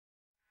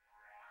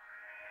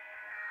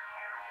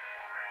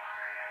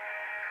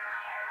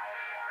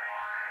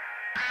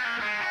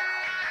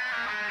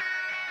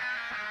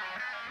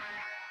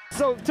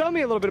So tell me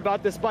a little bit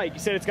about this bike. You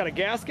said it's got a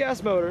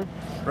gas motor.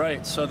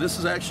 Right. So this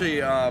is actually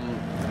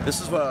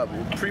this is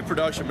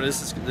pre-production, but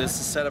this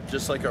is set up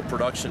just like our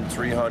production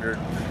 300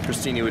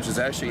 Christini, which is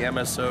actually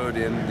MSO'd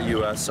in the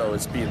U.S. So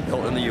it's being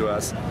built in the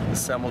U.S.,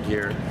 assembled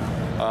here.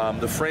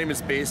 The frame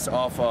is based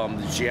off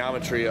the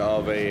geometry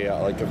of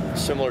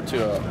similar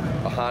to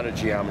a Honda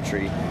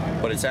geometry,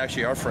 but it's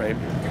actually our frame.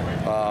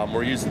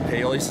 We're using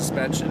Paoli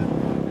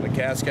suspension, the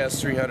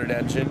Gas 300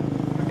 engine,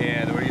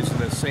 and we're using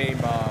the same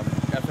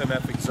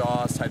FMF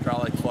exhaust,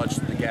 hydraulic clutch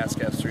that the Gas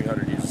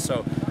 300 uses.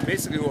 So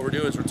basically what we're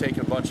doing is we're taking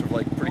a bunch of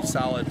pretty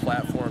solid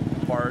platform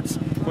parts,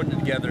 putting it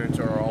together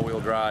into our all-wheel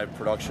drive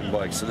production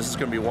bike. So this is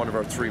going to be one of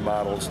our 3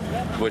 models,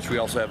 which we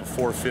also have a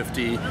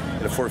 450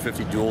 and a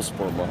 450 dual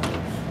sport model.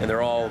 And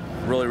they're all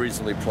really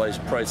reasonably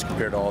priced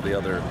compared to all the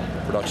other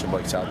production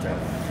bikes out there.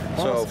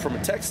 So from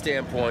a tech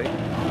standpoint,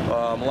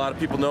 a lot of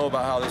people know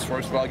about how this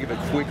works, but I'll give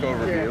a quick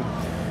overview.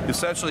 You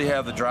essentially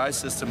have the drive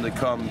system that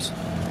comes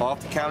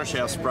off the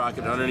countershaft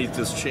sprocket underneath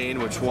this chain,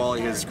 which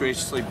Wally has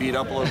graciously beat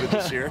up a little bit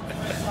this year.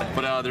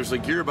 But there's a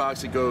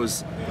gearbox that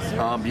goes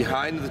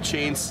behind the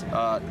chains.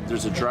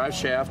 There's a drive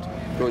shaft,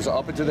 goes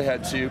up into the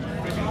head tube.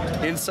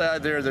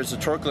 Inside there's a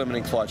torque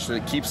limiting clutch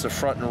that keeps the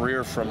front and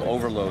rear from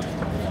overload.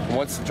 And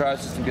once the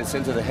drive system gets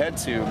into the head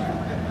tube,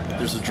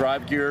 there's a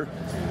drive gear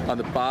on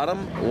the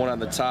bottom, one on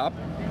the top.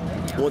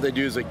 What they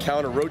do is they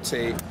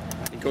counter-rotate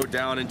and go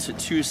down into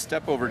 2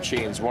 step-over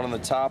chains, one on the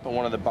top and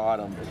one on the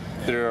bottom.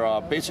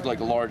 They're basically like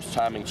a large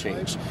timing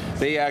change.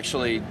 They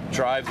actually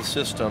drive the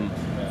system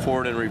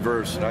forward and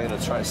reverse. And I'm going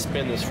to try to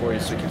spin this for you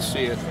so you can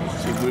see it.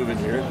 So you move in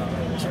here.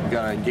 So we've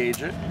got to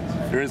engage it.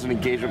 There is an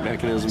engagement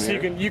mechanism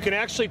here. So you can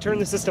actually turn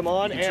the system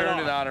on and off. Turn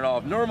it on and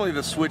off. Normally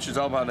the switch is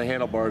up on the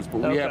handlebars,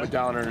 but we have it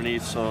down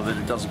underneath so that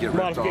it doesn't get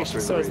ripped off.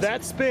 So as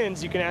that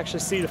spins, you can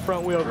actually see the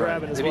front wheel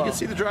grabbing as well. And you can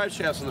see the drive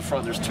shafts in the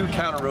front. There's 2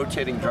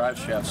 counter-rotating drive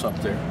shafts up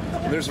there.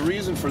 And there's a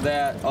reason for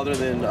that other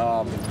than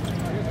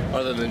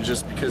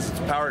just because it's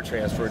power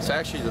transfer. It's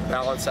actually to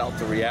balance out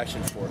the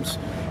reaction force.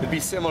 It'd be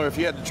similar if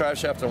you had the drive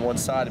shaft on one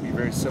side. It'd be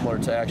very similar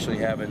to actually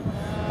having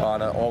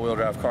on an all-wheel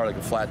drive car like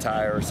a flat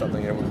tire or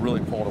something, and it would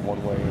really pull it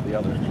one way or the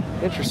other.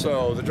 Interesting.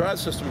 So the drive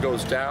system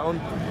goes down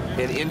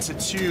and into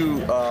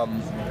 2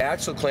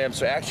 axle clamps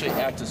that actually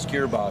act as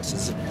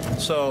gearboxes.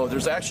 So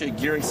there's actually a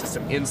gearing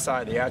system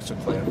inside the axle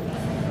clamp.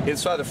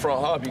 Inside the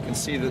front hub, you can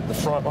see that the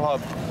front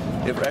hub,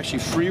 it actually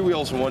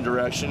freewheels in one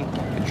direction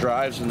and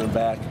drives in the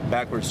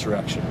backwards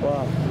direction.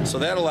 Wow. So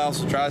that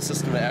allows the drive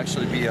system to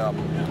actually be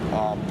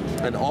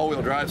an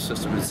all-wheel drive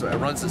system. It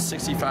runs at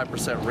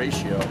 65%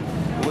 ratio.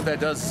 And what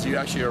that does is you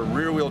actually are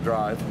rear-wheel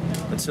drive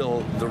until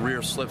the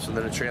rear slips, and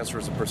then it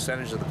transfers a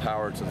percentage of the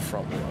power to the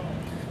front wheel.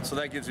 So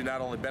that gives you not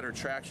only better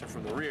traction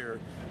from the rear,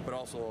 but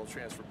also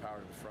transfer power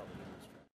to the front wheel.